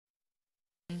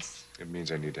It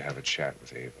means I need to have a chat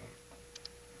with Ava.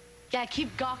 Yeah,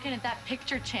 keep gawking at that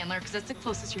picture, Chandler, because that's the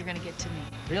closest you're gonna get to me.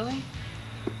 Really?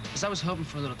 Because I was hoping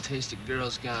for a little taste of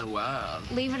Girls Gone Wild.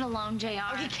 Leave it alone, JR.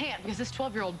 Oh, he can't, because his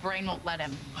 12-year-old brain won't let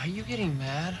him. Are you getting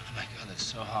mad? Oh, my God, that's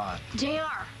so hot.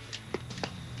 JR.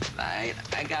 Right,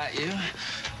 I got you.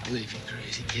 Leave you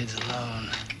crazy kids alone.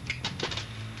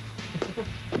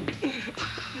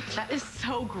 That is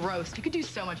so gross. You could do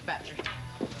so much better.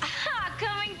 Aha,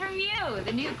 coming from you,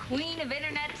 the new queen of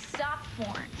internet soft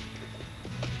porn.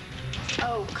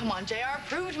 Oh, come on, JR,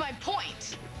 proved my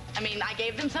point. I mean, I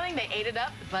gave them something, they ate it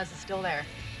up, the buzz is still there.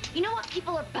 You know what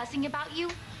people are buzzing about you?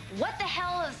 What the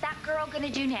hell is that girl gonna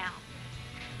do now?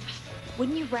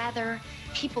 Wouldn't you rather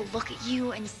people look at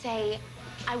you and say,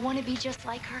 I want to be just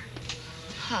like her?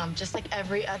 Just like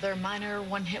every other minor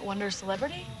one-hit wonder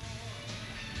celebrity?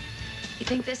 You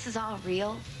think this is all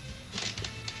real?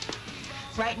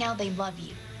 Right now, they love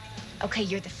you. Okay,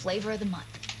 you're the flavor of the month.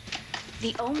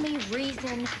 The only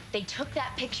reason they took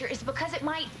that picture is because it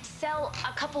might sell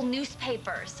a couple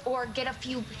newspapers or get a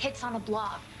few hits on a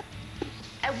blog.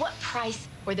 At what price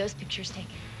were those pictures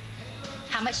taken?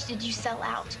 How much did you sell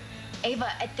out?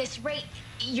 Ava, at this rate,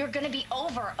 you're gonna be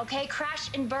over, okay? Crash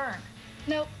and burn.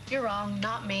 Nope, you're wrong,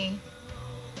 not me.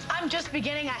 I'm just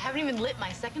beginning. I haven't even lit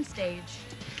my second stage.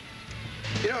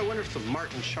 You know, I wonder if the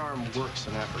Martin charm works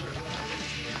in Africa.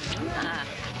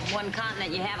 One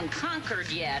continent you haven't conquered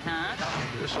yet, huh?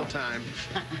 There's still time.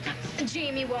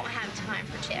 Jamie won't have time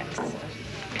for chicks.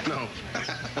 No.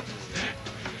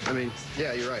 I mean,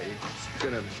 yeah, you're right.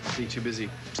 You're gonna be too busy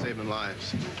saving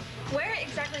lives. Where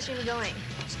exactly is Jamie going?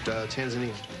 It's,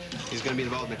 Tanzania. He's gonna be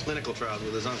involved in the clinical trials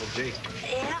with his Uncle Jake.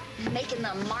 Yeah, making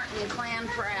the Martin clan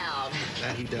proud.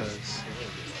 That he does.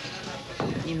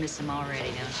 You miss him already,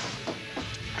 don't you?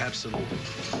 Absolutely.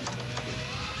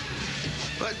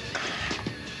 But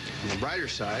on the brighter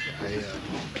side,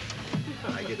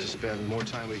 I get to spend more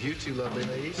time with you two lovely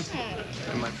ladies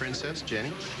and my princess,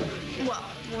 Jenny. Well,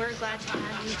 we're glad to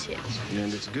have you too.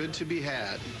 And it's good to be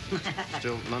had.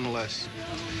 Still, nonetheless,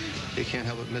 you can't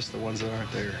help but miss the ones that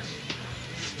aren't there.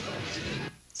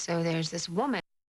 So there's this woman